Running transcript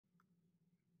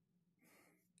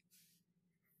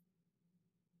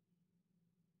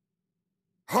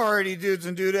Alrighty, dudes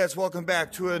and dudettes, welcome back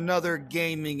to another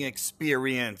gaming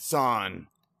experience on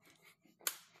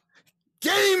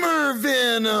Gamer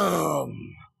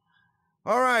Venom.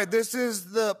 Alright, this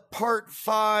is the part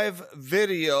 5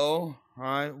 video.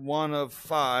 Alright, 1 of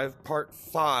 5, part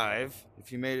 5.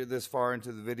 If you made it this far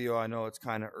into the video, I know it's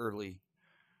kind of early.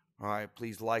 Alright,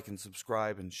 please like and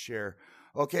subscribe and share.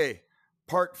 Okay,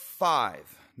 part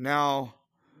 5. Now,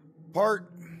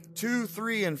 part 2,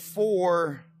 3, and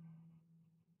 4...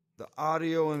 the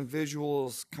audio and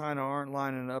visuals kind of aren't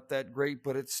lining up that great,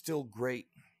 but it's still great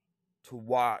to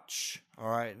watch. All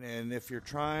right, and if you're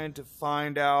trying to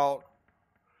find out,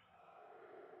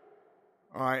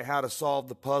 all right, how to solve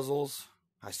the puzzles,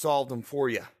 I solved them for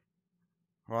you.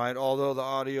 All right, although the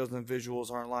audios and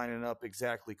visuals aren't lining up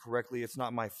exactly correctly, it's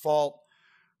not my fault.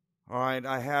 All right,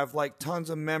 I have like tons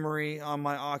of memory on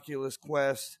my Oculus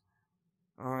Quest.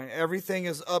 All right, everything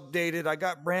is updated. I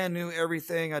got brand new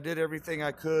everything. I did everything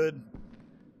I could.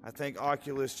 I think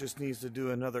Oculus just needs to do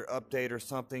another update or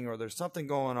something, or there's something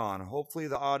going on. Hopefully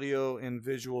the audio and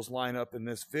visuals line up in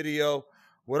this video.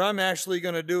 What I'm actually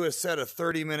going to do is set a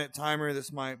 30-minute timer.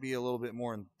 This might be a little bit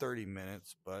more than 30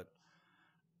 minutes, but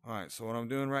all right, so what I'm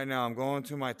doing right now, I'm going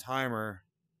to my timer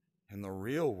in the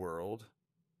real world.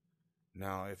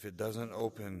 Now, if it doesn't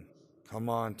open, come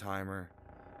on, timer.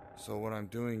 So what I'm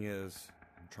doing is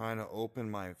trying to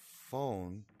open my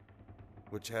phone,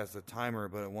 which has the timer,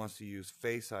 but it wants to use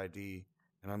Face ID,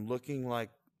 and I'm looking like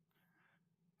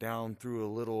down through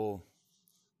a little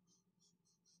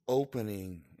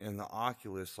opening in the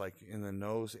Oculus, like in the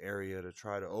nose area, to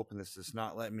try to open this. It's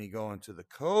not letting me go into the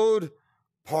code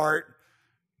part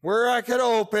where I could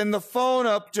open the phone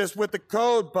up just with the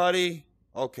code, buddy.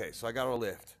 Okay, so I got a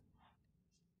lift.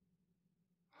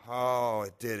 Oh,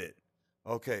 it did it.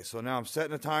 Okay, so now I'm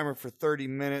setting a timer for 30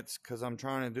 minutes because I'm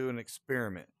trying to do an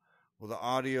experiment. Will the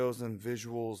audios and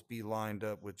visuals be lined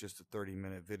up with just a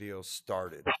 30-minute video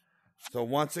started? So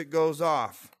once it goes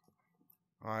off,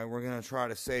 all right, we're going to try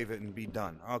to save it and be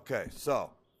done. Okay,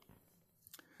 so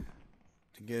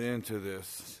to get into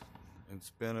this,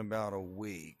 it's been about a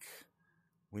week.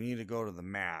 We need to go to the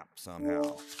map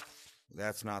somehow.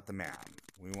 That's not the map.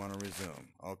 We want to resume.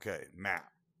 Okay, map.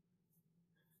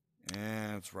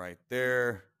 And it's right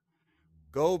there.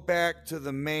 Go back to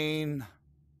the main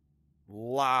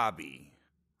lobby.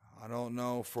 I don't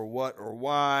know for what or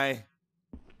why,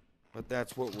 but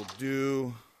that's what we'll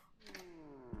do.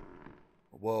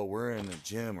 Whoa, we're in the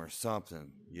gym or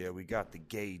something. Yeah, we got the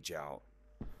gauge out.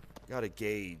 Got a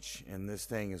gauge, and this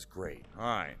thing is great. All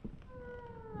right.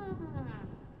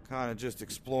 Kind of just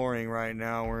exploring right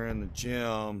now. We're in the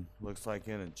gym. Looks like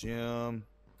in a gym.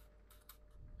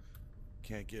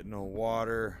 Can't get no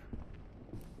water.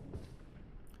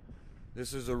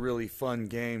 This is a really fun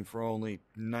game for only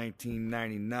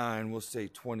 $19.99. We'll say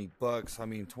 20 bucks. I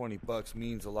mean, 20 bucks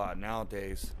means a lot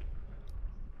nowadays.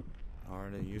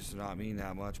 Alright, it used to not mean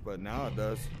that much, but now it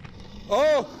does.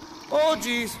 Oh! Oh,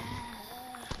 geez!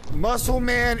 Muscle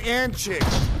man and chick.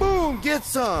 Boom! Get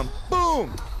some!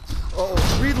 Boom!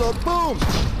 Uh-oh, reload. Boom!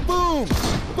 Boom!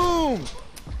 Boom!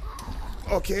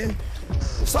 Okay.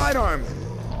 Sidearm.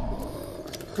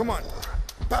 Come on.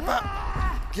 Pop,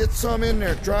 pop. Get some in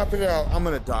there. Drop it out. I'm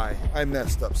going to die. I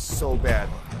messed up so bad.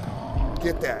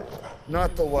 Get that.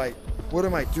 Not the light. What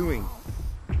am I doing?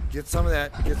 Get some of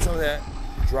that. Get some of that.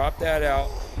 Drop that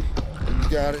out. You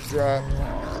got it. Drop.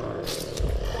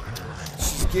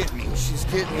 She's getting me. She's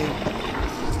getting me.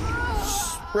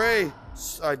 Spray.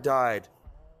 I died.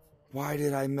 Why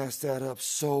did I mess that up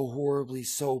so horribly,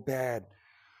 so bad?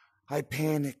 I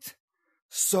panicked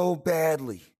so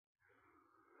badly.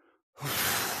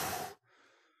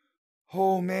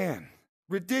 Oh man,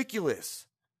 ridiculous.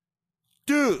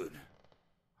 Dude.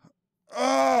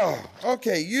 Oh,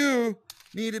 okay, you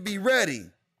need to be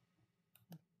ready.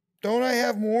 Don't I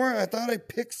have more? I thought I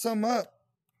picked some up.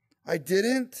 I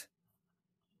didn't?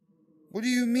 What do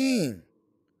you mean?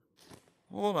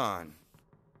 Hold on.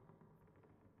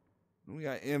 We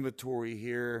got inventory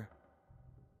here.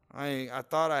 I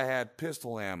thought I had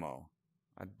pistol ammo.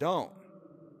 I don't.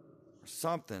 Or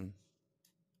something.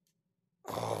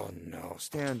 Oh no,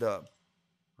 stand up.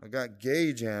 I got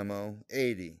gauge ammo,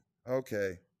 80.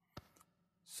 Okay.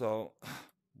 So,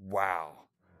 wow.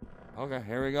 Okay,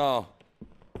 here we go.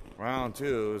 Round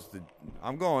 2 is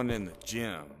I'm going in the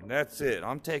gym. That's it.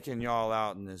 I'm taking y'all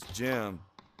out in this gym.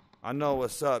 I know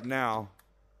what's up now.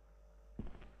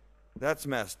 That's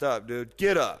messed up, dude.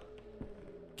 Get up.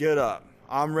 Get up.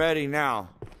 I'm ready now.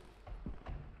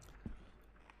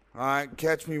 Alright,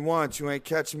 catch me once, you ain't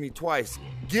catching me twice.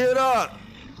 Get up!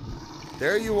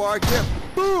 There you are, get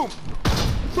boom!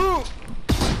 Boom!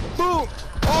 Boom!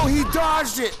 Oh, he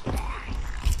dodged it!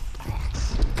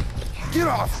 Get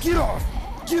off! Get off!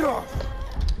 Get off!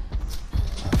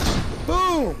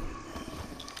 Boom!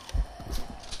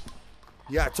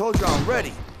 Yeah, I told you I'm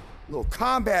ready. Little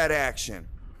combat action.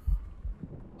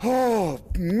 Oh,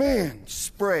 man.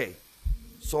 Spray.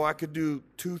 So I could do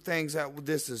two things.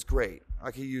 This is great.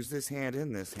 I could use this hand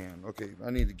and this hand. Okay,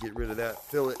 I need to get rid of that.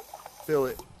 Fill it. Fill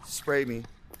it. Spray me.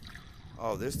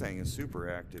 Oh, this thing is super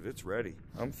active. It's ready.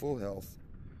 I'm full health.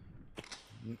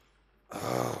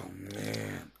 Oh,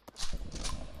 man.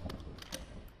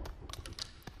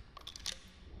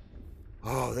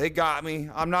 Oh, they got me.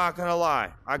 I'm not gonna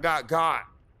lie. I got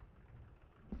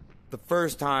the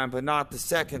first time, but not the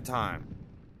second time.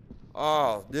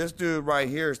 Oh, this dude right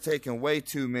here is taking way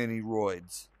too many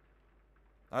roids.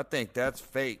 I think that's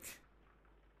fake.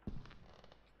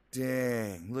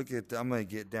 Dang, look at that. I'm gonna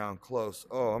get down close.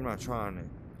 Oh, I'm not trying to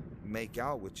make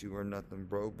out with you or nothing,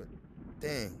 bro, but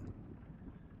dang.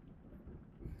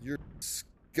 You're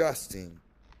disgusting.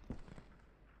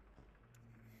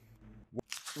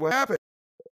 What happened?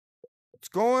 What's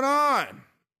going on?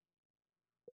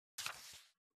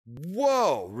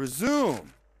 Whoa, resume.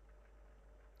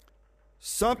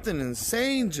 Something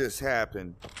insane just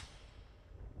happened.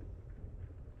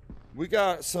 We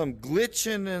got some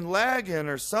glitching and lagging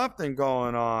or something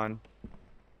going on.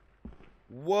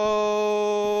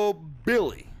 Whoa,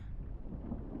 Billy.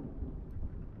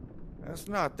 That's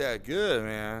not that good,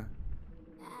 man.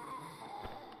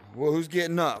 Well, who's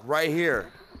getting up? Right here.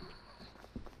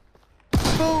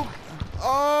 Boom.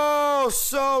 Oh,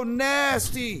 so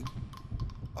nasty.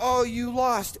 Oh, you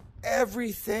lost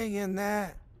everything in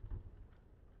that.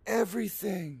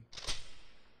 Everything.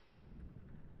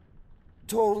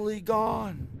 Totally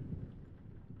gone.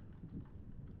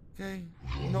 Okay.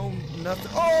 No,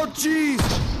 nothing. Oh, jeez.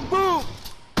 Boom.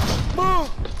 Boom.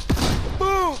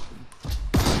 Boom.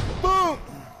 Boom.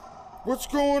 What's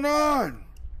going on?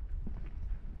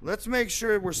 Let's make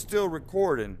sure we're still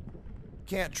recording.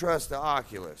 Can't trust the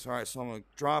Oculus. All right, so I'm going to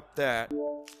drop that.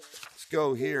 Let's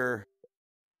go here.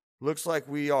 Looks like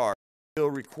we are still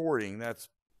recording. That's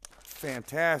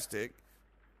fantastic.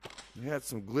 We had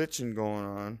some glitching going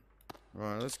on. All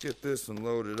right, let's get this one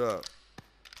loaded up.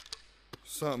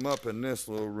 Something up in this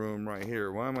little room right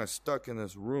here. Why am I stuck in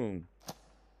this room?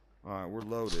 All right, we're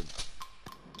loaded.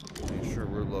 Make sure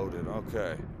we're loaded.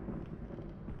 Okay.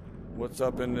 What's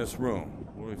up in this room?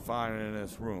 What are we finding in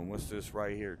this room? What's this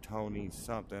right here? Tony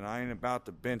something. I ain't about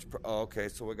to bench. Oh, okay,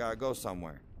 so we gotta go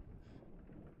somewhere.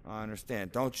 I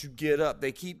understand. Don't you get up.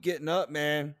 They keep getting up,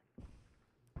 man.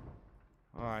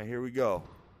 All right, here we go.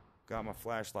 Got my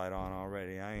flashlight on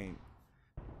already. I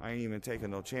ain't even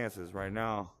taking no chances right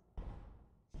now.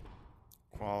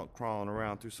 Crawling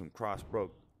around through some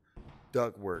cross-broke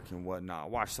ductwork and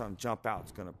whatnot. Watch something jump out.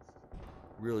 It's gonna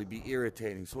really be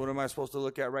irritating. So what am I supposed to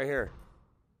look at right here?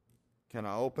 Can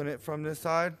I open it from this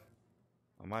side?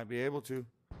 I might be able to.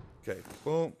 Okay,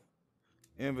 boom.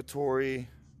 Inventory.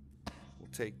 We'll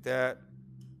take that.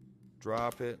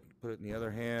 Drop it. Put it in the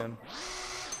other hand.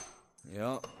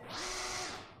 Yep.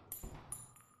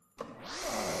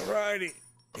 Alrighty.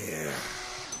 Yeah.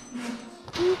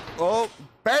 Oh,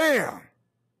 bam!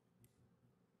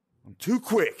 I'm too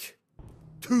quick.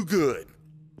 Too good.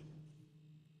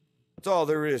 That's all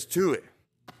there is to it.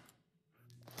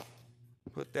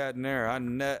 Put that in there.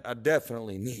 I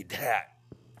definitely need that.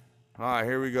 All right,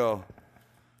 here we go.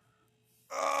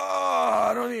 Oh,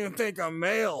 I don't even think I'm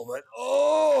male, but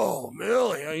oh,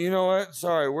 Millie. You know what?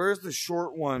 Sorry, where's the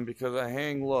short one? Because I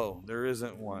hang low. There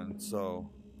isn't one, so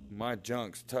my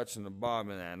junk's touching the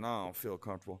bottom of that, and I don't feel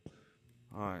comfortable.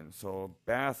 All right, so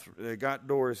bathroom. They got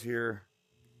doors here.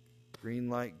 Green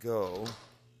light, go.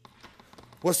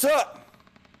 What's up?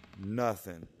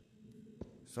 Nothing.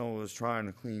 Someone was trying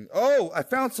to clean. Oh, I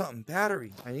found something.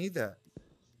 Battery. I need that.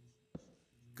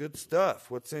 Good stuff.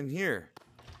 What's in here?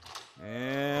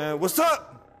 And what's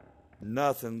up?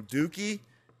 Nothing. Dookie?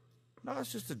 No,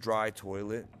 it's just a dry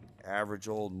toilet. Average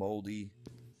old moldy.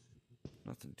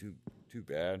 Nothing too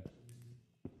bad.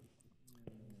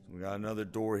 We got another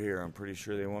door here. I'm pretty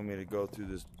sure they want me to go through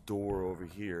this door over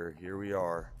here. Here we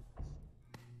are.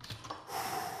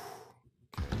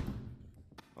 Okay.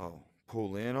 Oh,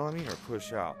 pull in on me or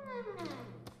push out?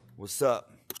 What's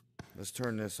up? Let's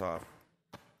turn this off.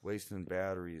 Wasting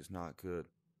battery is not good.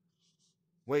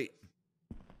 Wait.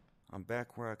 I'm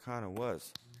back where I kind of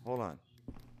was. Hold on.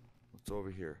 What's over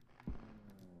here?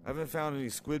 I haven't found any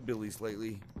squidbillies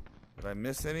lately. Did I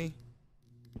miss any?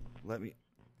 Let me...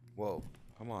 Whoa.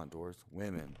 Come on, doors.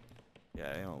 Women.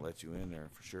 Yeah, they don't let you in there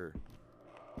for sure.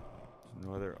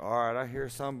 No other... Alright, I hear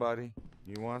somebody.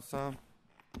 You want some?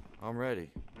 I'm ready.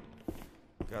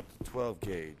 Got the 12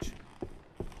 gauge.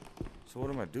 So what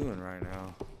am I doing right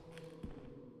now?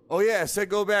 Oh yeah, I said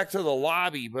go back to the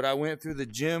lobby, but I went through the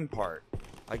gym part.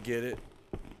 I get it.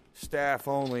 Staff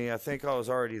only. I think I was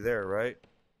already there, right?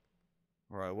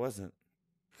 Or I wasn't.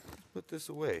 Let's put this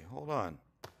away. Hold on.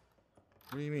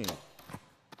 What do you mean?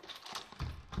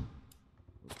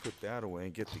 Let's put that away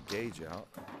and get the gauge out.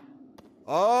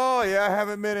 Oh yeah, I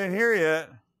haven't been in here yet.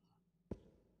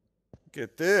 Look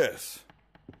at this.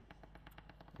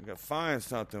 I gotta find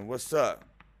something. What's up?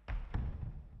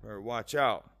 Better watch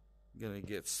out. I'm gonna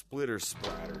get splitter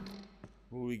splattered.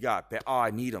 What do we got? Oh, I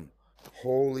need them.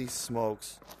 Holy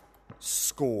smokes.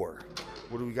 Score.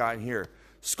 What do we got in here?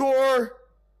 Score!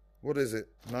 What is it?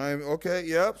 9. Okay,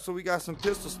 yep. So we got some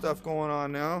pistol stuff going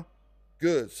on now.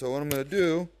 Good. So what I'm gonna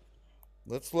do,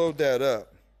 let's load that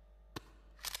up.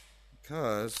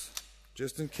 Because,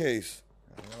 just in case,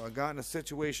 I got in a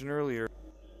situation earlier,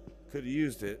 could have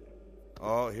used it.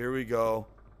 Oh, here we go.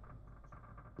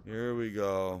 Here we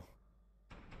go.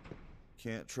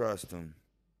 Can't trust them.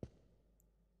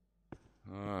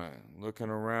 Alright, looking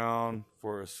around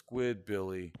for a squid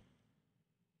billy.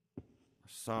 Or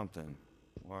something.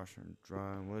 Washer and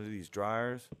dry. What are these,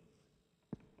 dryers?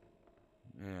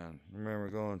 Man, I remember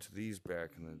going to these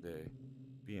back in the day.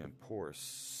 Being poor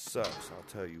sucks, I'll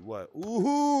tell you what.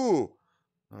 Ooh!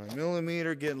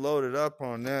 Millimeter getting loaded up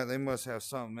on that. They must have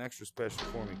something extra special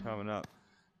for me coming up.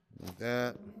 Like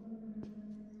that.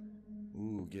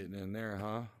 Ooh, getting in there,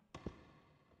 huh?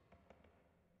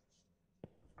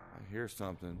 I hear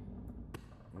something.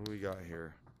 What do we got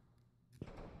here?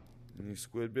 Any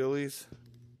squidbillies?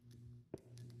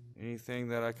 Anything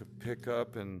that I could pick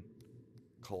up and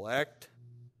collect?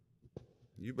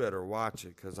 You better watch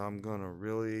it, because I'm gonna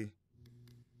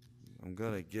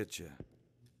get you.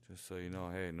 Just so you know,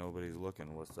 hey, nobody's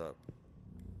looking. What's up?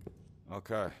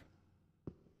 Okay.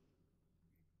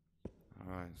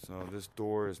 Alright, so this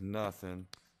door is nothing.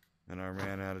 And I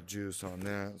ran out of juice on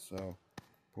that, so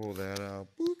pull that out.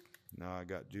 Boop. Now I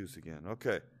got juice again.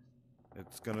 Okay.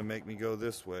 It's gonna make me go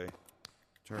this way.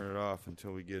 Turn it off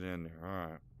until we get in there.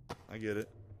 Alright. I get it.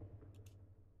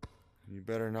 You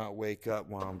better not wake up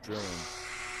while I'm drilling.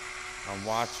 I'm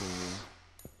watching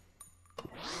you.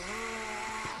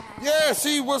 Yeah,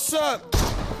 see, what's up?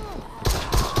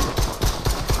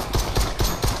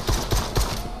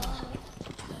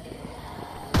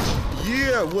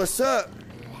 Yeah, what's up?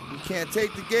 You can't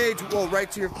take the gauge. Whoa,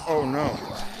 right to your... Oh, no.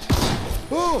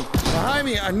 Boom! Behind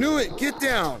me. I knew it. Get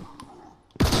down.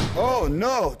 Oh,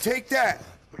 no. Take that.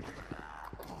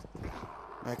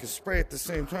 I can spray at the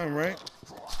same time, right?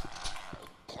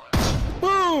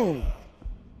 Boom!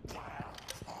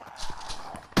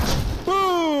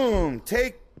 Boom!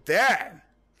 Take that.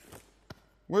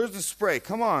 Where's the spray?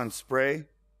 Come on, spray.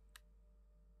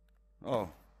 Oh,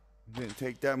 didn't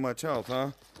take that much health,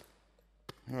 huh?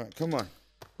 All right, come on.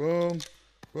 Boom,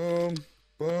 boom,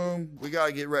 boom. We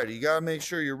gotta get ready. You gotta make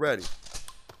sure you're ready.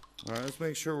 All right, let's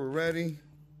make sure we're ready.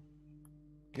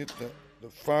 Get the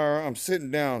fire. I'm sitting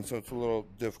down, so it's a little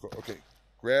difficult. Okay,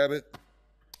 grab it.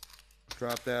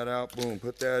 Drop that out. Boom.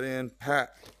 Put that in.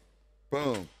 Pat.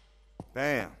 Boom.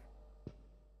 Bam.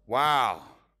 Wow.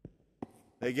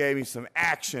 They gave me some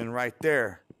action right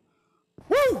there.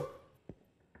 Woo!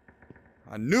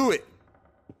 I knew it.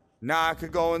 Now I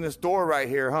could go in this door right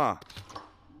here, huh?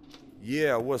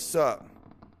 Yeah, what's up?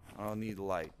 I don't need a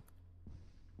light.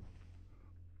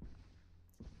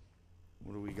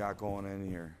 What do we got going in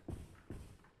here?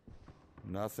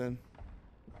 Nothing?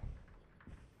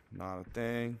 Not a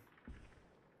thing?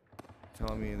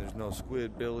 Telling me there's no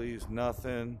squidbillies,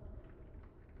 nothing.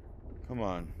 Come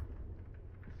on.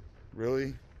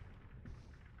 Really?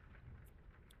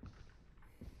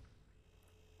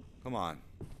 Come on.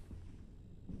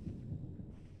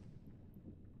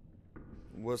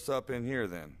 What's up in here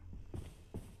then?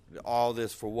 All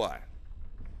this for what?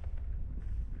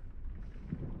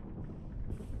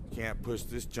 Can't push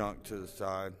this junk to the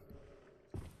side.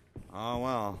 Oh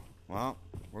well. Well,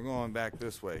 we're going back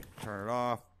this way. Turn it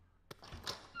off.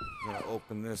 I'm gonna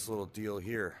open this little deal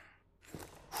here.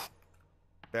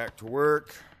 Back to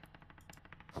work.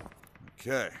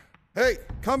 Okay. Hey,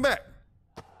 come back.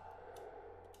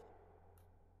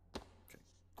 Okay,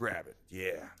 grab it.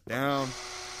 Yeah. Down.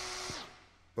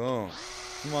 Boom.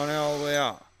 Come on all the way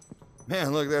out.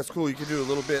 Man, look, that's cool. You can do a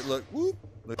little bit. Look. Whoop.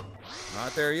 Look.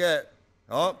 Not there yet.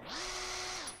 Oh.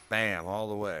 Bam. All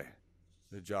the way.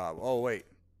 Good job. Oh, wait.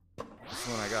 This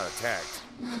one I got attacked.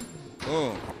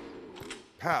 Boom.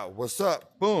 Pow. What's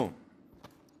up? Boom.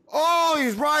 Oh,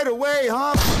 he's right away,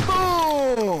 huh?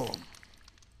 Boom.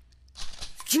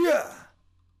 Yeah.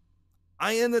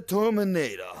 I am the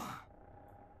Terminator.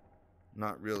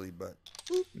 Not really, but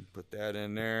put that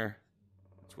in there.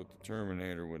 That's what the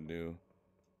Terminator would do.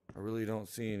 I really don't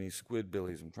see any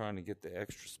squidbillies. I'm trying to get the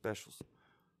extra specials.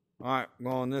 Alright,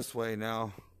 going this way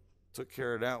now. Took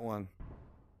care of that one.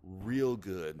 Real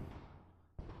good.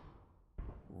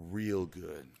 Real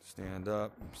good. Stand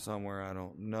up somewhere I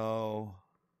don't know.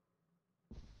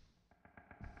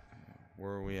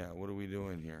 Where are we at? What are we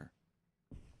doing here?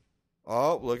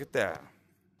 Oh, look at that.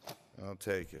 I'll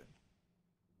take it.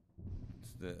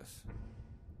 What's this?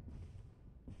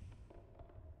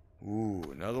 Ooh,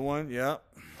 another one? Yep.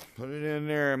 Put it in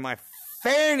there in my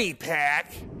fanny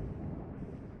pack.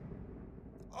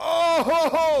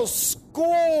 Oh,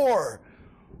 score!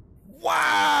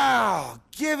 Wow!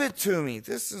 Give it to me.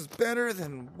 This is better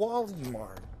than Wally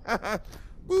Mart.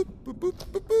 Boop, boop, boop,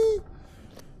 boop, boop.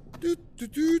 Do, do,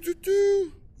 do, do,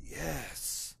 do.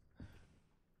 Yes.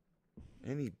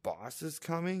 Any bosses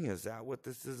coming? Is that what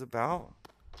this is about?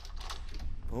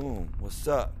 Boom. What's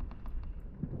up?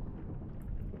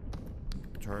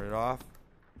 Turn it off.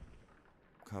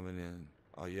 Coming in.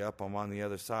 Oh, yep. I'm on the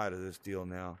other side of this deal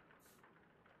now.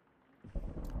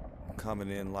 I'm coming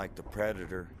in like the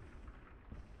Predator.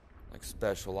 Like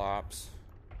Special Ops.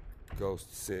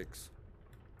 Ghost 6.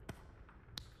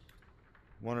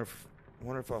 Wonder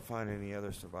if I'll find any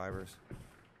other survivors.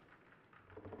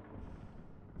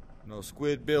 No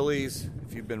squidbillies.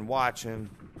 If you've been watching,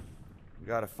 we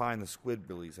gotta find the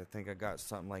squidbillies. I think I got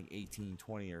something like 18,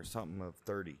 20 or something of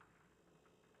 30.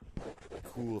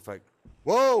 Cool if I...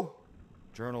 Whoa!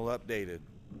 Journal updated.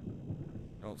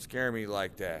 Don't scare me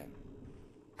like that.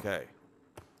 Okay.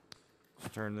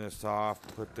 Let's turn this off.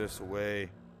 Put this away.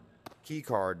 Key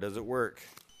card. Does it work?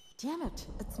 Damn it.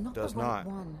 It's not Does the right not.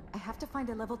 one. I have to find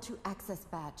a level 2 access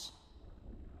badge.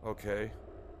 Okay.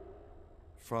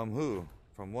 From who?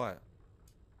 From what?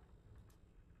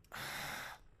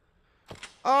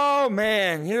 Oh,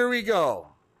 man. Here we go.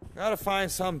 Gotta find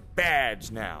some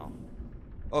badge now.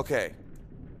 Okay.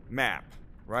 Map.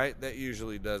 Right? That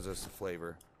usually does us a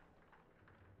flavor.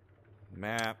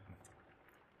 Map.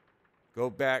 Go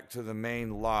back to the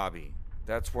main lobby.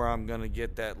 That's where I'm going to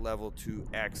get that level 2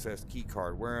 access key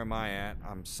card. Where am I at?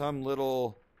 I'm some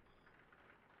little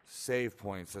save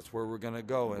points. That's where we're going to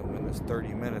go and when this 30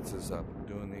 minutes is up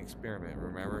doing the experiment,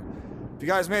 remember? If you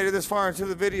guys made it this far into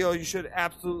the video, you should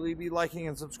absolutely be liking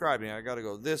and subscribing. I got to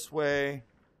go this way.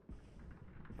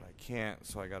 But I can't,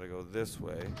 so I got to go this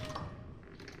way.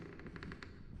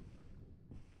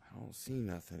 I don't see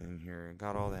nothing in here. I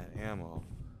got all that ammo.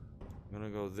 I'm going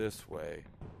to go this way.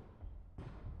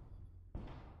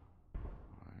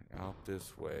 Out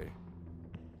this way.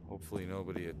 Hopefully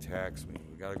nobody attacks me.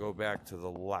 We gotta go back to the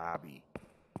lobby.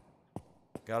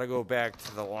 Gotta go back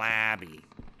to the lobby.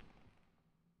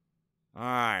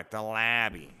 Alright, the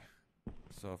lobby.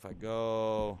 So if I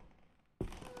go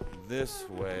this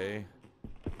way,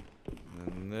 and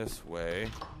then this way.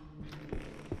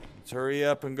 Let's hurry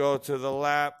up and go to the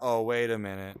lab. Oh, wait a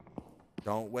minute.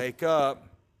 Don't wake up.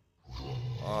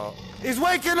 Oh, he's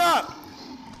waking up!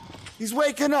 He's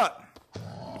waking up!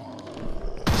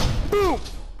 Boom!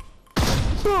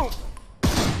 Boom!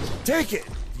 Take it!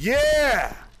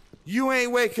 Yeah! You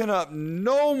ain't waking up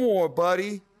no more,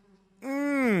 buddy.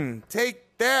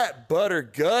 Take that,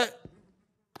 buttergut.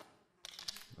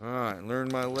 Alright, learn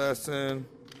my lesson.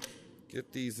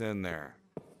 Get these in there.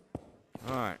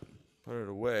 Alright, put it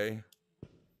away.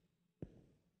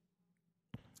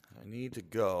 I need to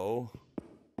go.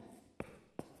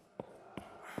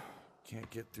 Can't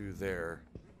get through there.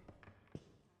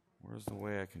 Where's the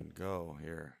way I can go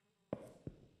here?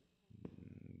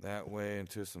 That way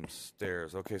into some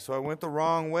stairs. Okay, so I went the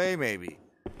wrong way, maybe.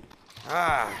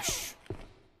 Gosh.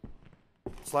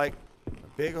 It's like a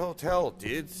big hotel,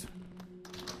 dudes.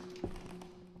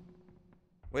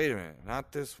 Wait a minute.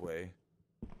 Not this way.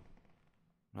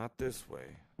 Not this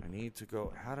way. I need to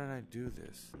go. How did I do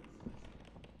this?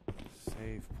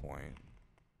 Save point.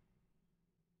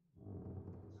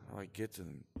 How do I get to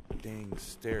the dang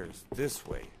stairs? This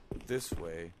way. This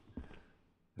way.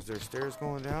 Is there stairs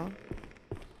going down?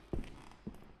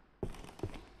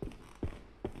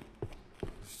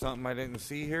 Something I didn't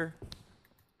see here?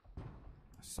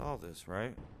 I saw this,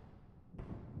 right?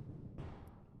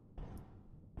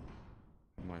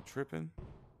 Am I tripping?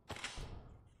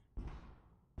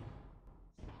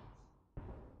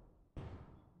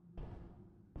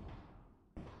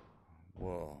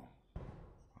 Whoa.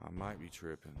 I might be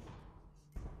tripping.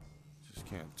 Just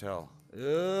can't tell.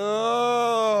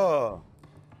 Ugh!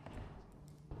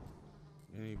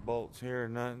 Any bolts here?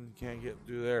 Nothing. Can't get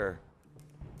through there.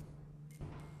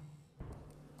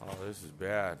 Oh, this is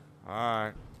bad.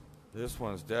 Alright. This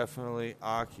one's definitely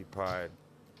occupied.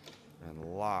 and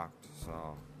locked,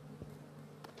 so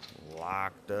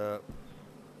locked up.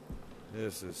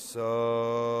 This is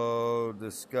so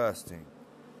disgusting.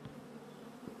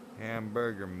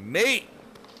 Hamburger meat.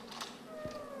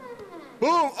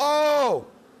 Boom! Oh!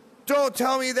 Don't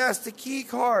tell me that's the key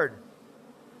card.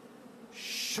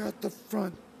 Shut the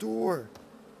front door.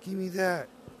 Give me that.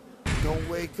 Don't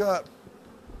wake up.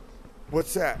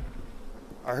 What's that?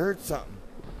 I heard something.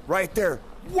 Right there.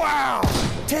 Wow!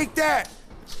 Take that!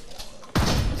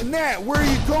 And that, where are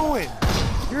you going?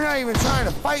 You're not even trying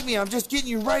to fight me. I'm just getting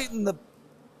you right in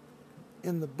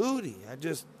the booty. I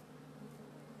just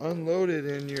unloaded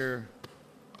in your...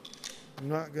 I'm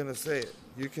not going to say it.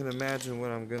 You can imagine what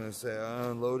I'm going to say. I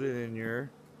unloaded in your...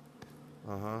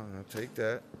 Now take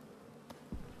that.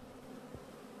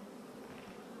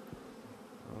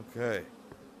 Okay.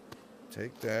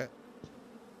 Take that.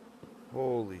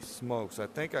 Holy smokes. I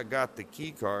think I got the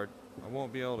key card. I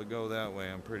won't be able to go that way,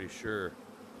 I'm pretty sure.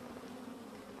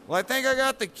 Well, I think I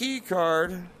got the key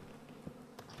card.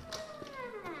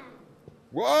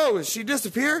 Whoa, did she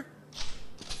disappear?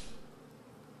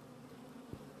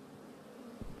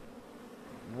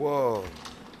 Whoa.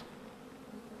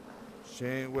 She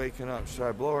ain't waking up. Should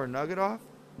I blow her nugget off?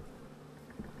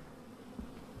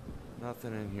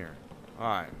 Nothing in here.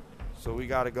 Alright, so we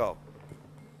gotta go.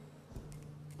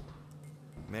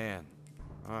 Man.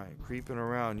 Alright, creeping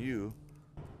around you.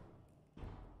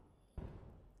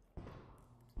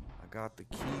 I got the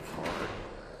key card.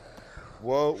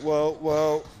 Whoa, whoa,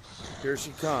 whoa. Here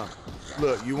she comes.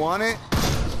 Look, you want it?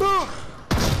 Boom!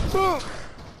 Boom!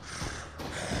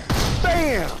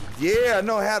 Bam! Yeah, I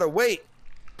know how to wait.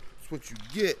 That's what you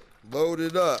get. Load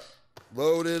it up.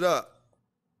 Load it up.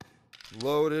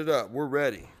 Load it up. We're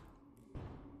ready.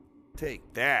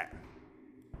 Take that.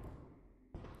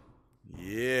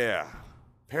 Yeah.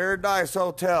 Paradise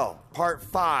Hotel, Part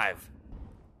 5.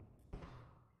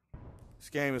 This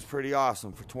game is pretty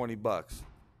awesome for 20 bucks.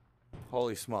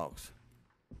 Holy smokes.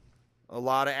 A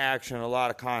lot of action, a lot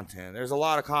of content. There's a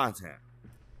lot of content.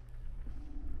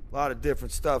 A lot of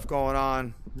different stuff going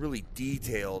on. Really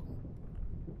detailed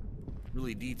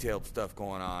stuff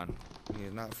going on.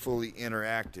 Not fully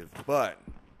interactive, but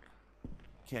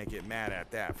can't get mad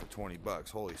at that for 20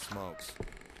 bucks. Holy smokes.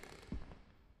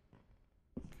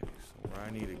 Okay, so where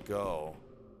I need to go,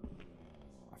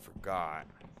 I forgot.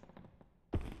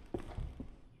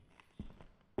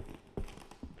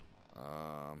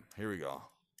 Here we go.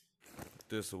 Put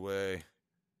this away.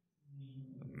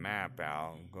 The map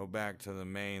out. Go back to the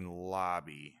main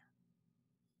lobby.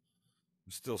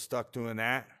 I'm still stuck doing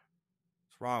that?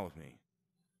 What's wrong with me?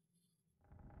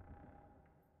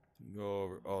 Go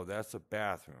over. Oh, that's a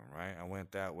bathroom, right? I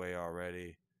went that way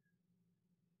already.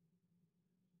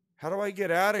 How do I get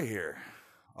out of here?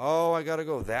 Oh, I gotta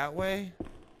go that way?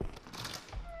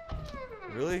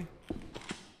 Really?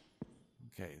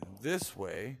 Okay, this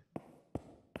way.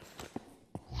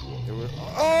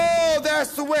 Oh,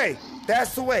 that's the way.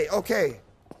 That's the way. Okay.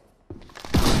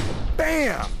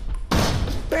 Bam.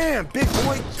 Bam, big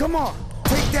boy. Come on.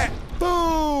 Take that.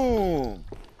 Boom.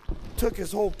 Took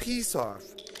his whole piece off.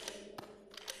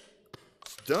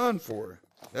 It's done for her.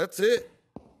 That's it.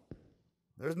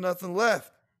 There's nothing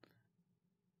left.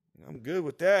 I'm good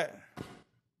with that.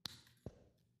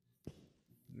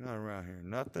 Not around here.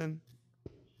 Nothing.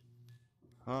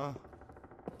 Huh?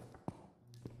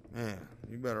 Man,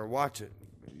 you better watch it.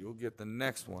 You'll get the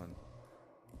next one.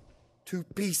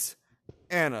 2-piece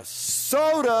and a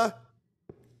soda.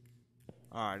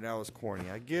 All right, that was corny.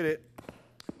 I get it.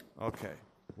 Okay,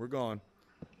 we're going.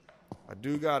 I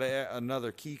do got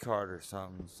another key card or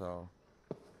something, so.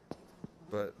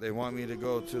 But they want me to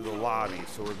go to the lobby,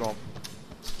 so we're going.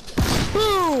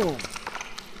 Boom!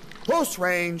 Close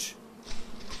range.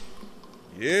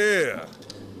 Yeah.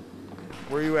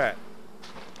 Where you at?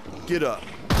 Get up.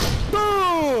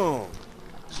 Boom!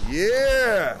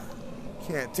 Yeah!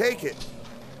 Can't take it.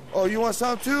 Oh, you want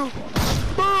some too?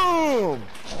 Boom!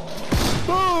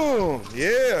 Boom!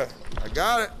 Yeah, I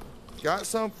got it. Got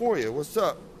some for you. What's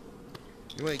up?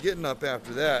 You ain't getting up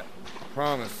after that.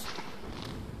 Promise.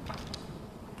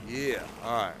 Yeah,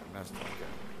 alright. That's okay.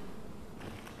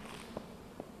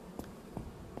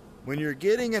 When you're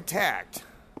getting attacked,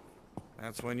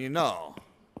 that's when you know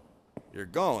you're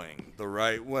going the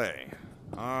right way.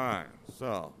 Alright,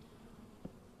 so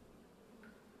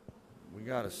we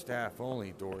got a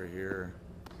staff-only door here.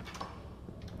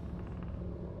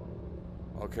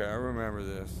 Okay, I remember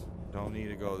this. Don't need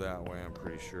to go that way, I'm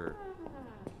pretty sure.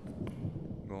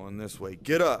 Going this way.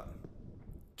 Get up!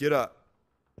 Get up!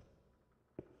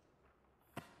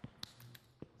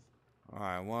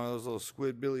 Alright, one of those little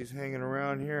squidbillies hanging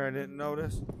around here I didn't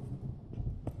notice.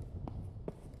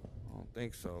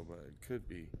 think so, but it could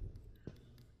be.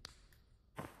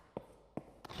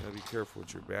 Gotta be careful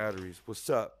with your batteries. What's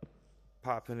up?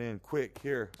 Popping in quick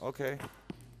here. Okay.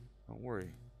 Don't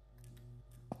worry.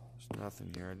 There's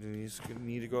nothing here. I just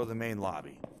need to go to the main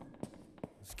lobby.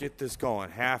 Let's get this going.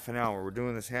 Half an hour. We're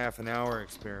doing this half an hour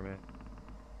experiment.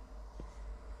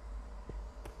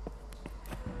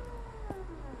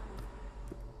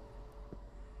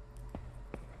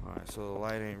 Alright, so the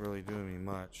light ain't really doing me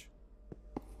much.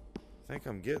 I think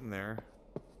I'm getting there.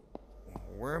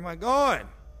 Where am I going?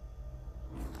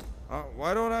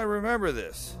 Why don't I remember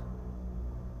this?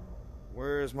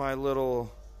 Where is my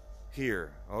little...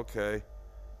 Here. Okay.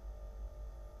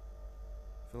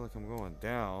 I feel like I'm going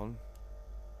down.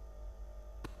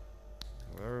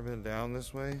 Have I ever been down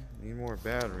this way? Need more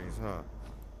batteries, huh?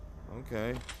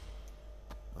 Okay.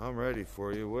 I'm ready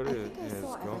for you. What is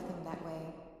going? That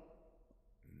way.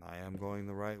 I am going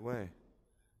the right way.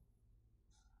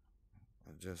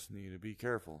 I just need to be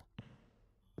careful.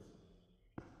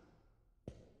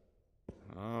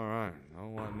 Alright,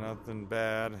 don't want nothing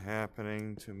bad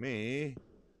happening to me.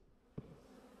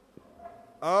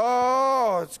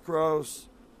 Oh, it's gross.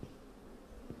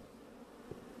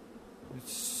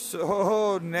 It's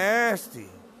so nasty.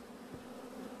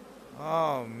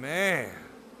 Oh, man.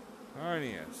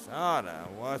 Carne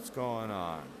asada, what's going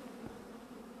on?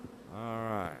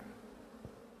 Alright.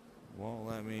 Won't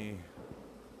let me...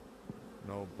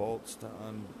 No bolts to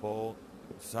unbolt.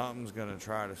 Something's gonna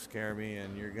try to scare me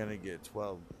and you're gonna get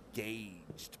 12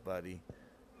 gauged, buddy.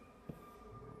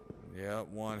 Yep,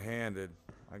 one-handed.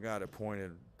 I got it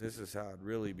pointed. This is how I'd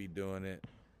really be doing it.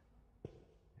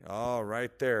 Oh,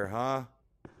 right there, huh?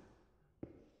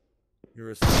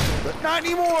 You're a... But not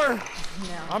anymore! No,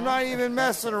 I'm not even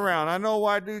messing around. I know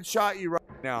why dude shot you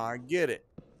right now. I get it.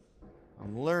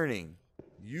 I'm learning.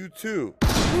 You too.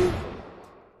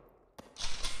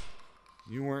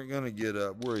 You weren't gonna get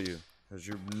up, were you? Because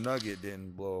your nugget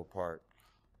didn't blow apart.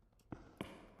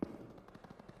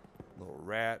 Little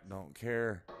rat, don't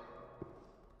care.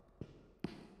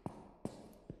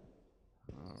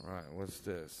 Alright, what's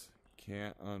this?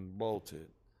 Can't unbolt it.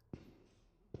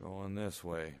 Going this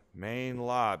way. Main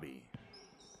lobby.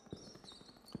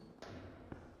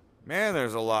 Man,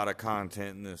 there's a lot of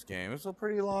content in this game. It's a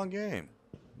pretty long game.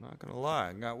 I'm not gonna lie.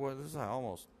 I got what? This is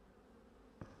almost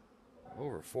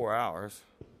over 4 hours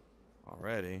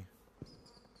already.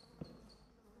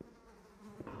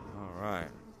 Alright.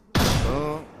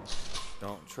 Boom.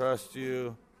 Don't trust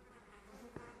you.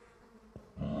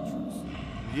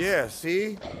 Yeah,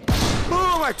 see?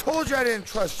 Boom! I told you I didn't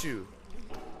trust you.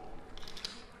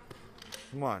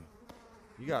 Come on.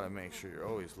 You gotta make sure you're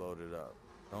always loaded up.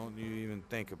 Don't you even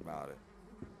think about it.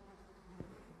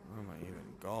 Where am I even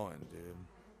going, dude?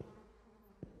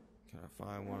 Can I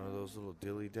find one of those little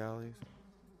dilly-dallies?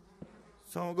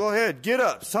 Someone, go ahead. Get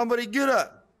up. Somebody get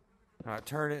up. All right,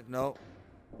 turn it. Nope.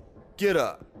 Get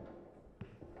up.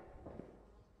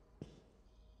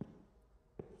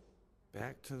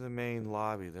 Back to the main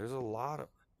lobby. There's a lot of...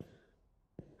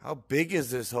 How big is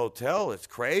this hotel? It's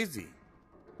crazy.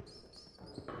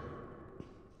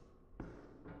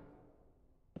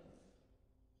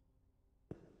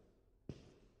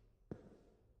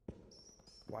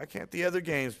 Why can't the other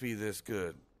games be this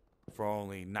good for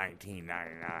only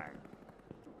 $19.99?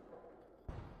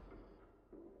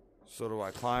 So do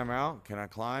I climb out? Can I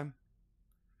climb?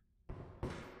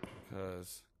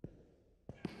 Because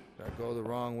did I go the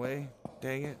wrong way?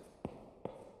 Dang it.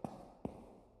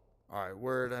 Alright,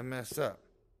 where did I mess up?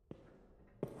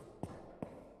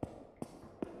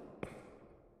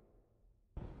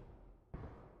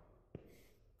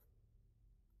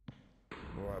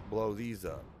 Or I blow these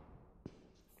up?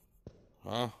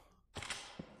 Huh?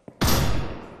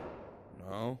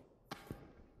 No.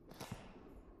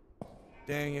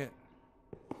 Dang it.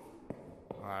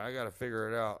 Alright, I gotta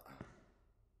figure it out.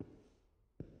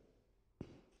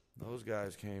 Those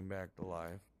guys came back to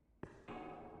life.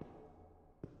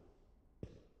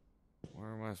 Where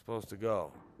am I supposed to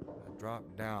go? I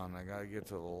dropped down. I gotta get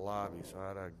to the lobby, so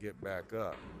how do I get back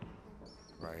up?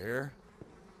 Right here?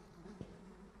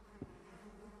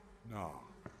 No.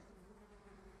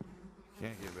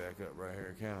 Can't get back up right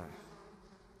here, can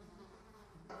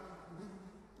I?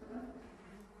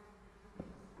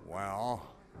 Well,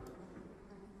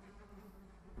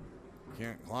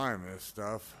 can't climb this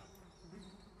stuff.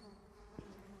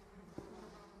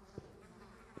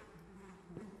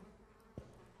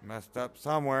 Messed up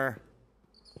somewhere.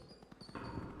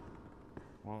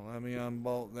 Won't let me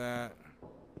unbolt that.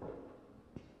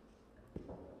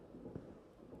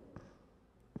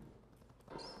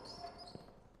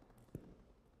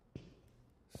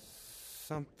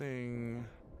 Something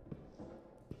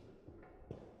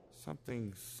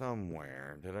something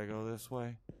somewhere. Did I go this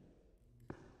way?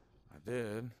 I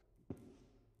did.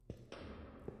 You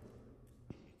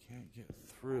can't get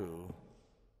through.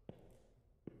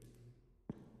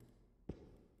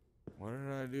 What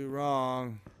did I do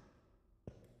wrong?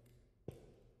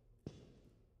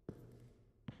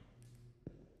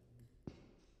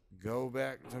 Go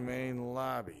back to main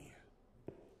lobby.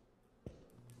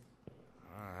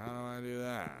 How do I do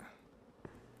that?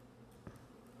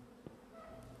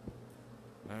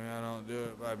 Maybe I don't do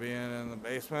it by being in the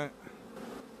basement.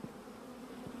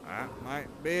 That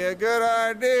might be a good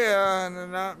idea to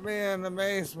not be in the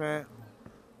basement.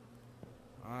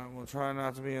 Alright, we'll try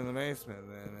not to be in the basement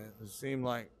then. It seemed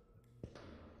like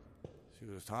she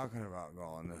was talking about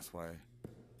going this way.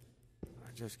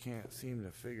 I just can't seem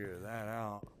to figure that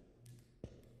out.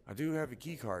 I do have a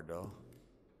key card though.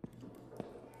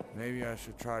 Maybe I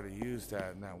should try to use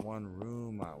that in that one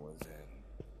room I was in.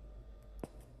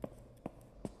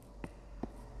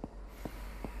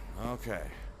 Okay.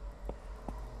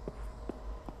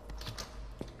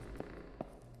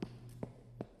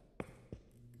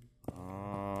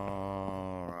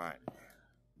 Alright.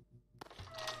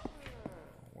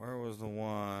 Where was the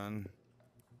one?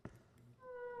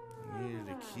 I needed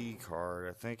a key card.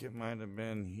 I think it might have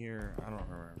been here. I don't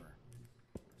remember.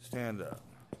 Stand up.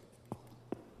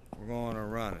 We're going to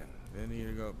running. They need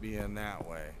to go be in that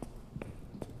way.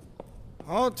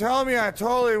 Don't tell me I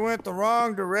totally went the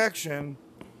wrong direction.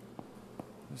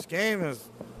 This game is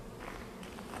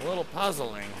a little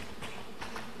puzzling.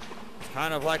 It's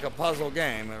kind of like a puzzle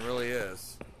game. It really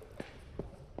is.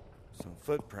 Some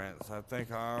footprints. I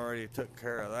think I already took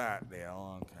care of that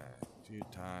deal. Okay. 2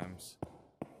 times.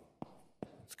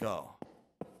 Let's go.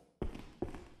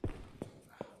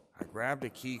 I grabbed a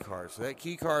key card. So that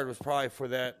key card was probably for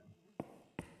that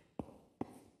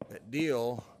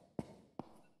deal.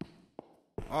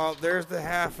 Oh, there's the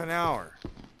half an hour.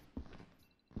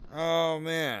 Oh,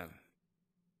 man.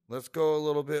 Let's go a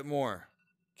little bit more.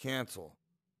 Cancel.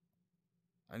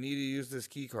 I need to use this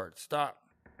key card. Stop.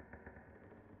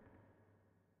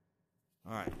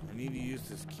 Alright, I need to use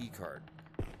this key card.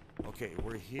 Okay,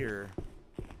 we're here.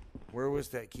 Where was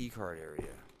that key card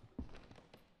area?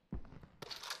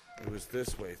 It was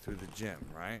this way through the gym,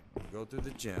 right? We go through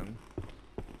the gym.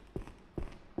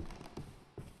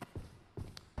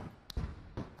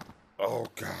 Oh,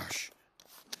 gosh.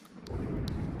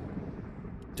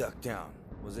 Duck down.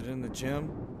 Was it in the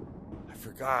gym? I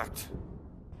forgot.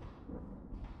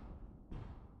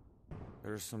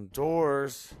 There's some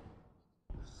doors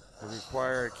that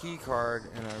require a key card,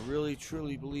 and I really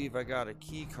truly believe I got a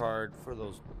key card for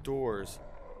those doors.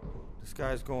 This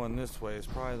guy's going this way. It's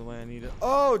probably the way I need it.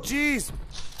 Oh, jeez!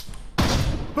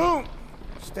 Boom!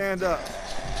 Stand up.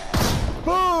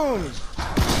 Boom!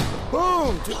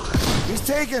 Boom! He's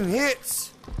taking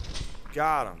hits.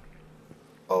 Got him.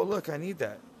 Oh, look, I need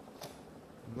that.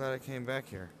 I'm glad I came back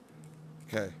here.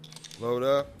 Okay. Load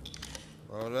up.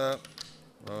 Load up.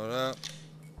 Load up.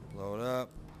 Load up.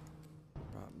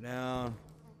 Drop down.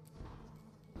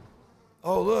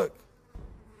 Oh, look.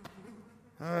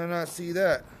 How did I not see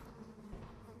that?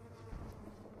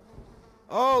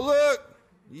 Oh, look.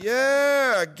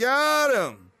 Yeah, got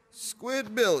him.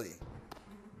 Squid Billy.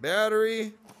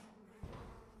 Battery.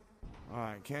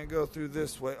 Alright, can't go through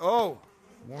this way. Oh,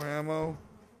 more ammo.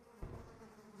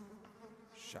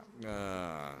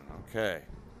 Shotgun. Okay.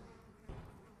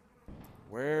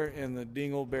 Where in the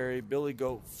Dingleberry Billy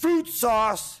Goat fruit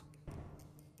sauce?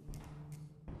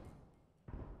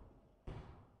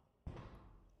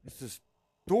 It's this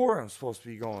door I'm supposed to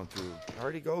be going through. I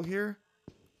already go here?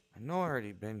 I know I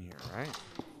already been here, right?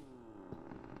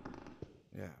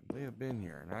 Yeah, I believe I've been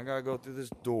here. Now I gotta go through this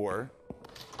door,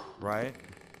 right?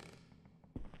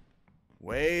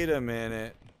 Wait a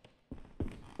minute.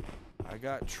 I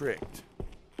got tricked.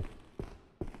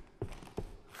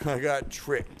 I got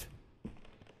tricked.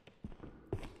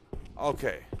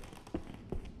 Okay.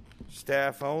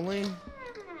 Staff only.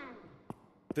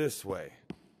 This way.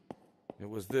 It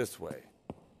was this way.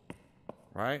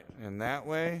 Right? And that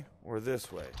way or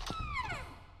this way?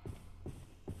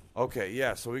 Okay,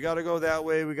 yeah, so we gotta go that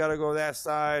way. We gotta go that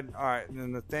side. Alright, and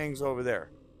then the thing's over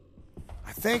there.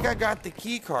 I think I got the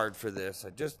key card for this. I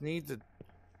just need to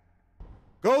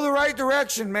go the right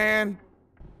direction, man.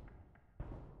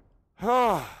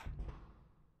 Ah,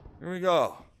 here we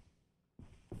go.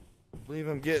 I believe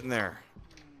I'm getting there.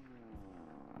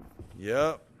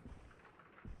 Yep.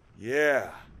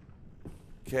 Yeah.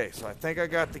 Okay, so I think I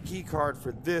got the key card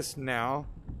for this now.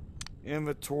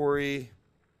 Inventory.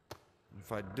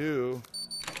 If I do,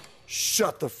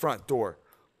 shut the front door.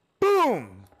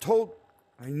 Boom!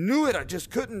 I knew it, I just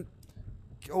couldn't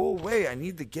Go away. I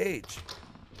need the gauge.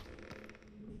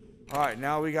 All right,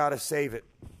 now we got to save it.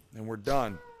 And we're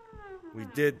done.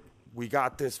 We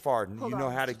got this far. You know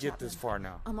how to get this far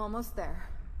now. I'm almost there.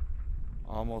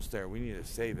 Almost there. We need to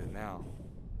save it now.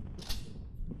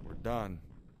 We're done.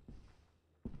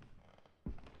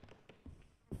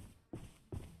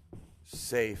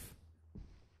 Safe.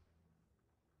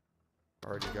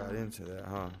 Already got into that,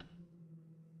 huh?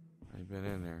 I've been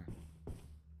in there.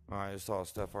 Alright, it's all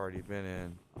stuff already been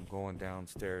in. I'm going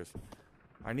downstairs.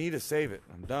 I need to save it.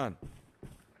 I'm done.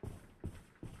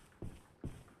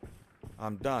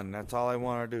 I'm done. That's all I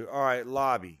want to do. Alright,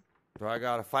 lobby. Do I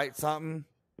gotta fight something?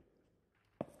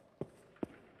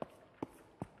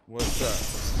 What's up?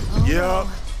 Oh, Yep. no.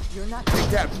 You're not. Take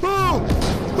that. Boom!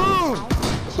 Boom!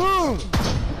 Boom!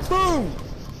 Boom!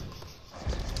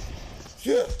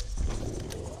 Shit.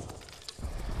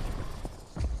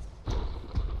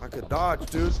 I could dodge,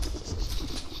 dude.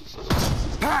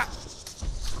 Pop!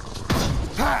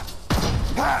 Pop!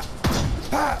 Pop!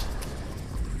 Pop!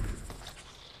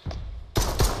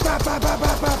 Pop! Pop! Pop!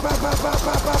 Pop! Pop! Pop! Pop!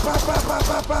 Pop!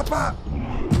 Pop! Pop! Pop!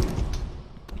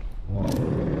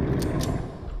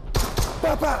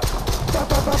 Pop, pop, pop,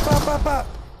 pop, pop, pop, pop, pop.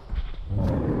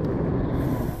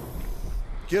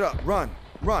 Get up, run,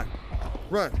 run,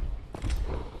 run.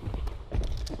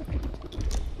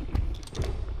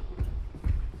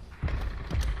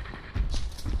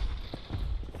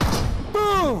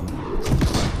 Boom!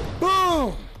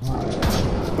 Boom!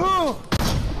 Boom!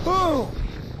 Boom!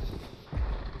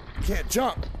 You can't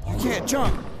jump. You can't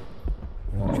jump.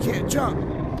 You can't jump.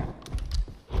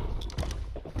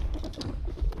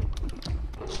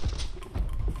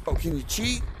 Oh, can you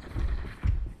cheat?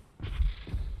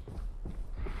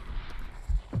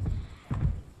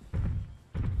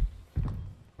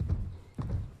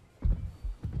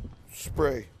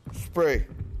 Spray, spray,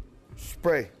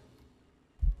 spray,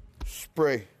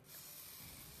 spray.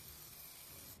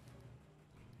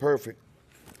 Perfect.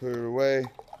 Put it away,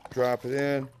 drop it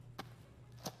in.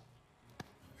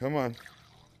 Come on.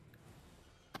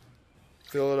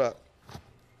 Fill it up.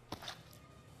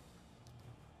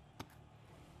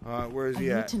 Where is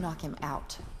he at? I need to knock him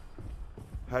out.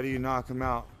 How do you knock him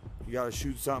out? You gotta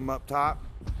shoot something up top?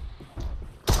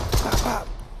 Pop, pop!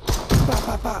 Pop,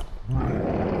 pop, pop!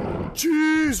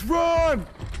 Jeez, run!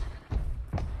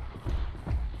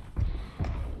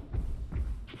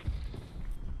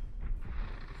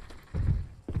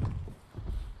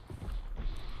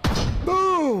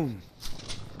 Boom!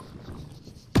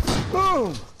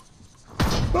 Boom!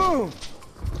 Boom!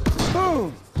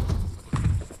 Boom!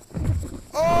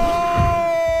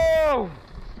 Oh!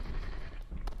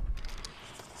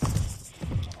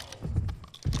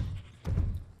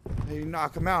 Hey, you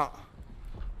knock him out.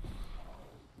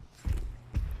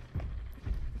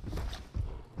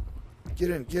 Get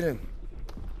in, get in.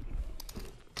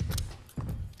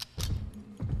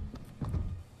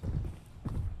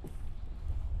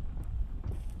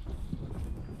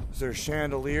 Is there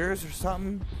chandeliers or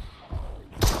something?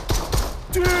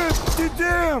 Dude,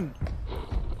 damn!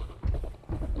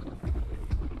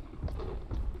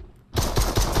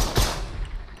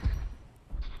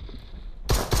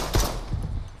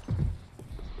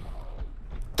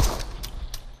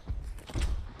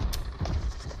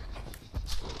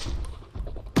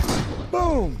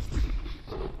 Boom!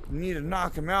 You need to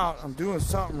knock him out. I'm doing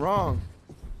something wrong.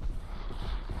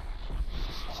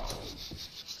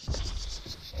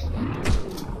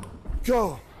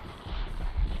 Go!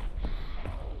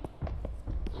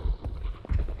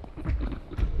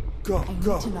 Go, I need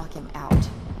go. to knock him out.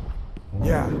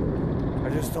 Yeah. I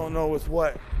just don't know with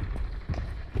what.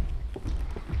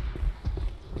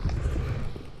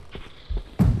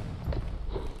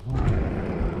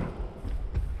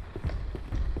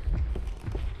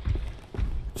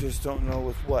 Just don't know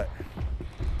with what.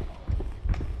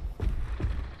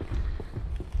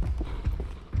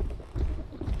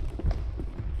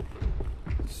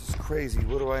 This is crazy.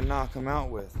 What do I knock him out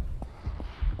with?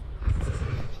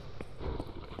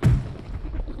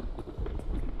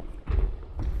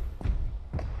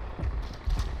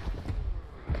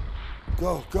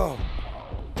 Go, go.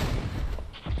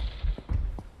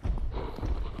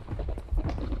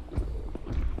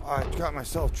 I got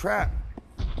myself trapped.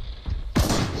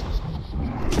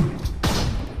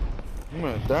 I'm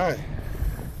gonna die.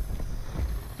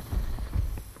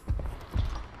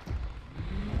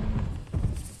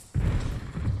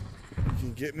 Can you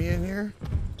get me in here?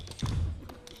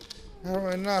 How do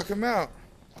I knock him out?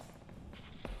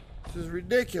 This is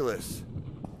ridiculous.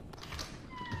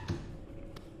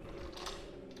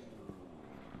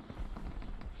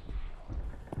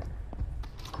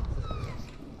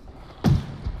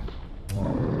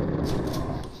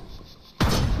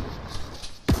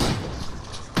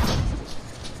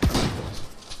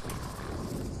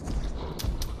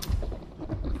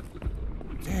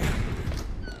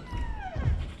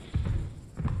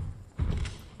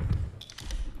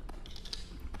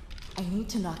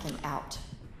 to knock him out.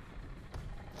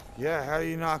 Yeah, how do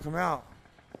you knock him out?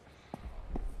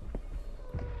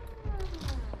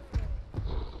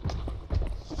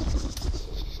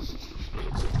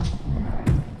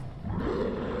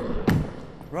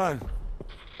 Run.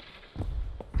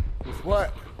 With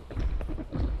what?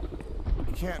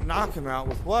 You can't knock him out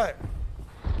with what?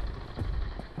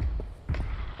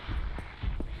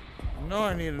 I know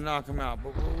I need to knock him out, but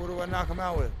what do I knock him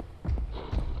out with?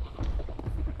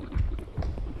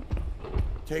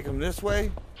 Take him this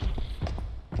way?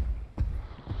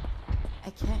 I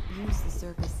can't use the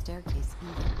circus staircase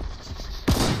either.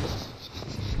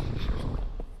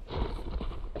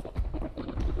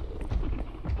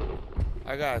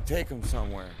 I gotta take him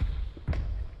somewhere.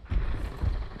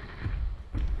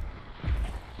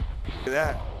 Look at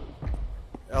that.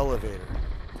 Elevator.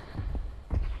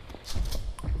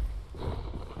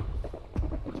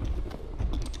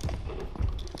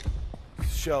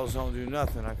 Shells don't do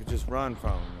nothing. I could just run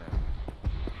from them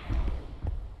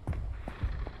there.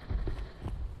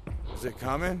 Is it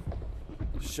coming?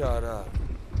 Shut up.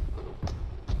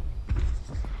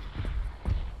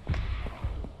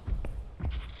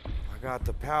 I got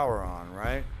the power on,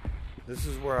 right? This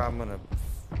is where I'm gonna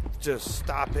just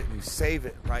stop it and save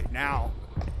it right now.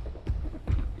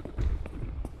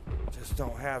 Just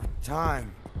don't have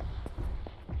time.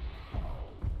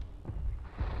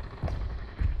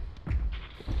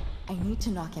 I need to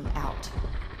knock him out.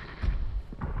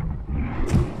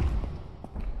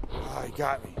 Oh, he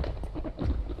got me.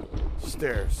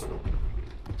 Stairs.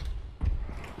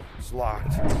 It's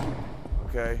locked.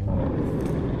 Okay.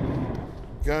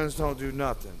 Guns don't do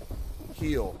nothing.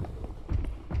 Heal.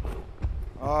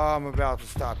 Oh, I'm about to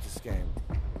stop this game.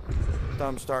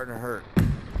 Thumb's starting to hurt.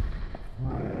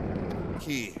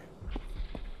 Key.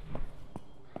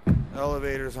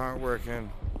 Elevators aren't working.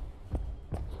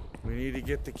 We need to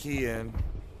get the key in.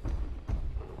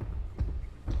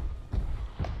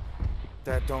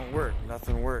 That don't work.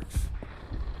 Nothing works.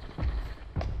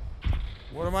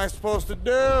 What am I supposed to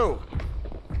do?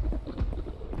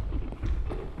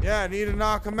 Yeah, I need to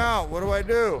knock him out. What do I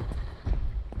do?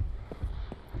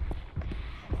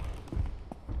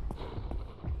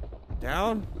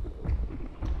 Down?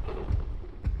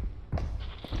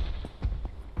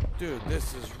 Dude,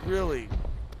 this is really...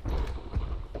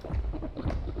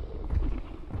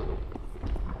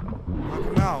 Knock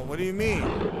him out. What do you mean?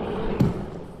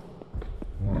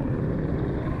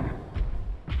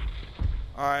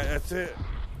 Alright, that's it.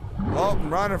 Oh, I'm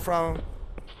running from him.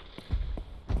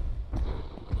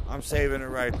 I'm saving it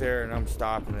right there and I'm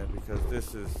stopping it because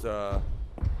this is still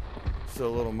a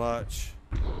little much.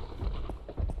 I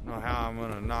don't know how I'm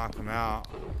gonna knock him out.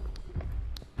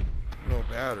 No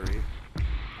battery.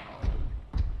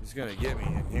 He's gonna get me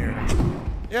in here.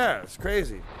 Yeah, it's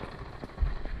crazy.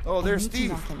 Oh, there's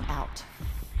Steve. I need to knock him out.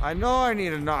 I know I need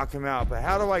to knock him out, but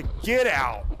how do I get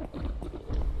out?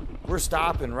 We're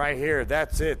stopping right here.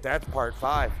 That's it. That's part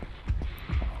 5.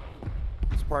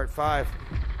 It's part 5.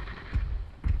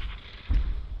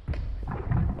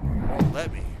 Won't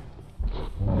let me.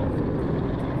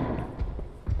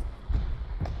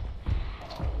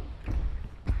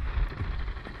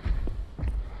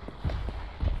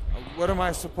 What am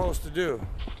I supposed to do?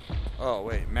 Oh,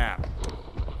 wait, map.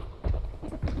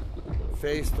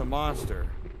 Face the monster.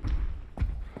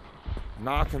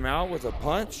 Knock him out with a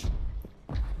punch?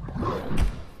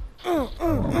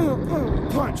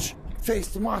 Punch! Face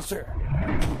the monster.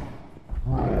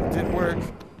 Didn't work.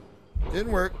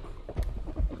 Didn't work.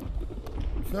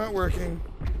 It's not working.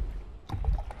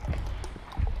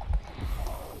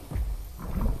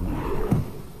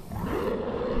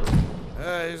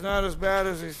 He's not as bad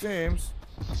as he seems.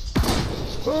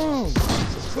 Boom!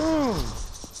 Boom!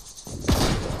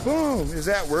 Boom! Is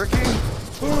that working?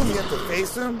 Boom! You have to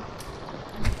face him?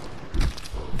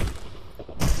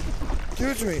 Give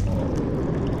it to me.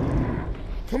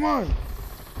 Come on.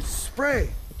 Spray.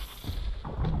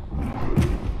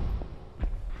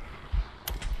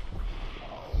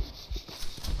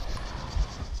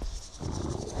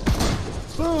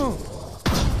 Boom.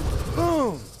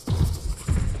 Boom.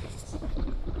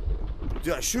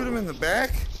 Do I shoot him in the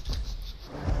back?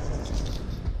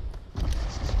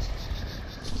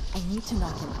 I need to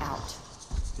knock him out.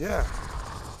 Yeah.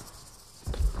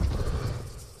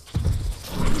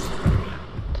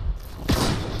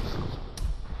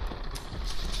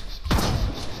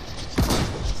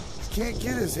 Can't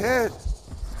get his head.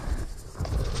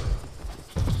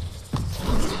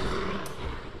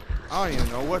 I don't even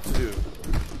know what to do.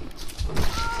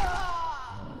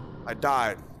 I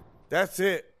died. That's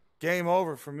it. Game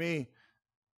over for me.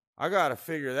 I gotta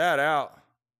figure that out.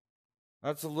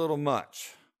 That's a little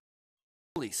much.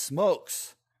 Holy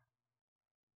smokes.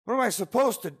 What am I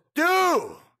supposed to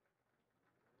do?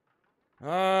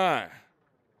 Alright.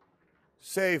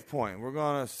 Save point. We're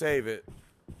going to save it.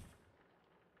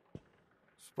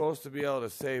 Supposed to be able to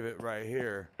save it right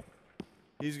here.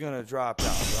 He's going to drop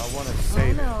out, so I want to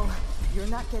save it. Oh no, you're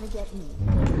not going to get me.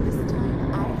 This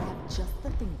time I have just the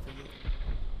thing for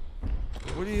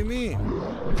you. What do you mean?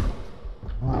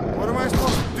 What am I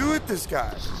supposed to do with this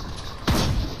guy?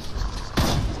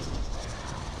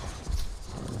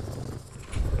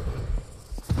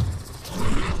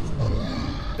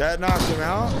 That knocked him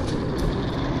out?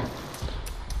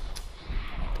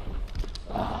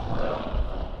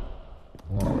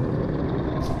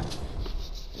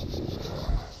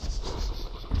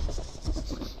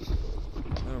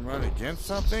 Gonna run against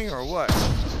something or what?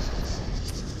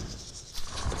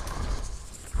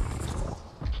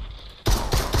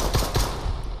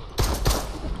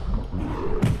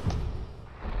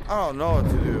 I don't know what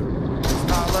to do. It's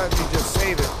not letting me just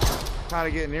save it. Kind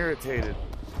of getting irritated.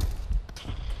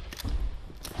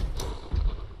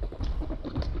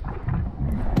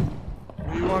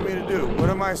 What do you want me to do? What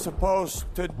am I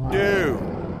supposed to do?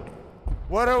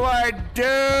 What do I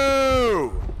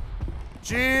do?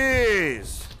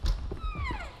 Jeez.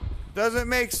 Doesn't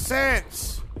make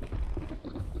sense.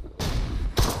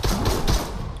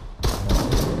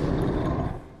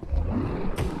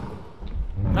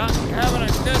 Not having a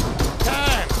good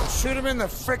time. Shoot him in the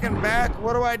frickin' back.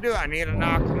 What do I do? I need to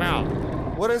knock him out.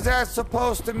 What is that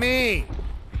supposed to mean?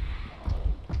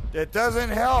 It doesn't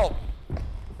help.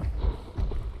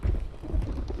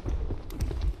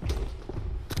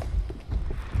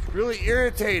 It's really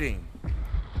irritating.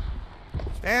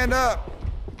 Stand up.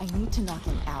 I need to knock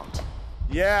him out.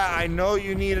 Yeah, I know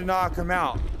you need to knock him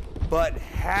out. But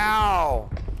how?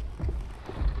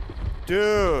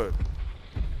 Dude.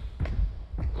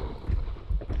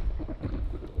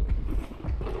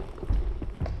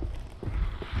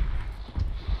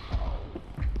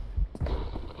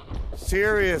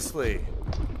 Seriously.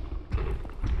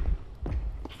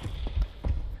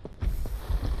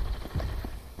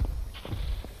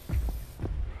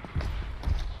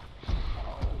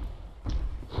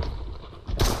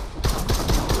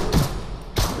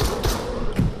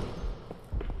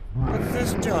 What's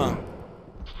this junk?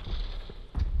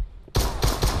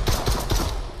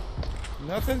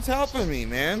 Nothing's helping me,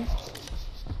 man.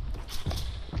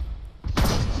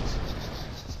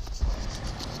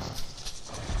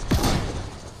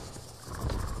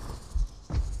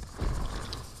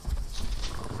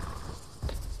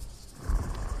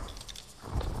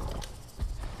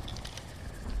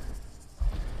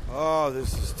 Oh,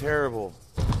 this is terrible.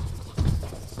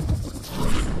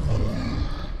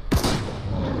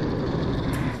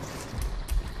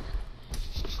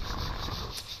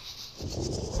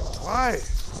 Why?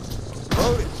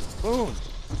 Load it. Boom.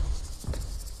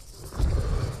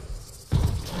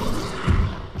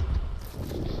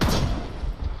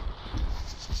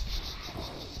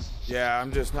 Yeah,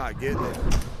 I'm just not getting it.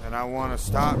 And I want to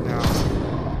stop now.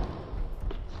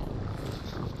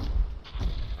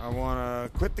 I want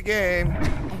to quit the game.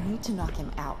 I need to knock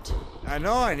him out. I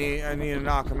know I need to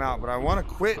knock him out, but I want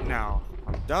to quit now.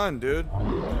 I'm done, dude.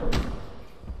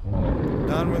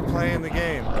 Done with playing the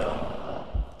game.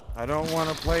 I don't want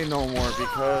to play no more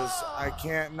because I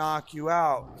can't knock you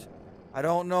out. I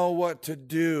don't know what to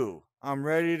do. I'm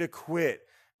ready to quit.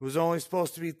 It was only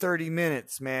supposed to be 30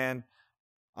 minutes, man.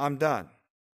 I'm done.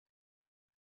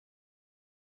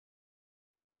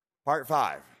 Part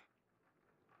 5.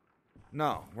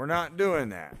 No, we're not doing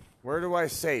that. Where do I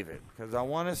save it? Because I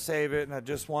want to save it and I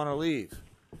just want to leave.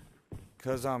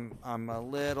 Because I'm a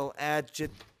little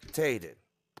agitated.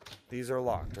 These are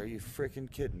locked. Are you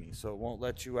freaking kidding me? So it won't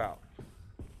let you out.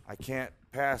 I can't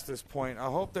pass this point. I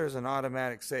hope there's an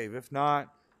automatic save. If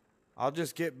not, I'll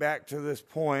just get back to this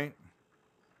point.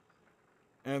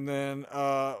 And then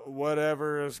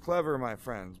whatever is clever, my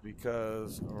friends.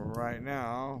 Because right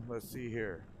now, let's see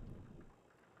here.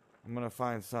 I'm going to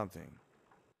find something.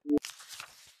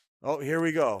 Oh, here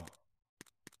we go.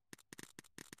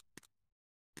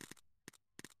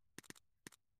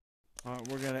 All right,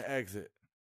 we're going to exit.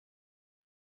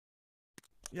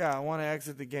 Yeah, I want to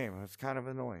exit the game. It's kind of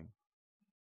annoying.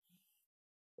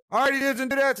 Alrighty, dudes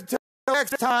and dudettes. Until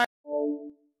next time.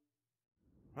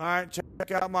 Alright,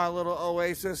 check out my little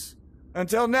oasis.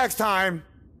 Until next time,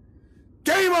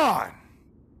 game on!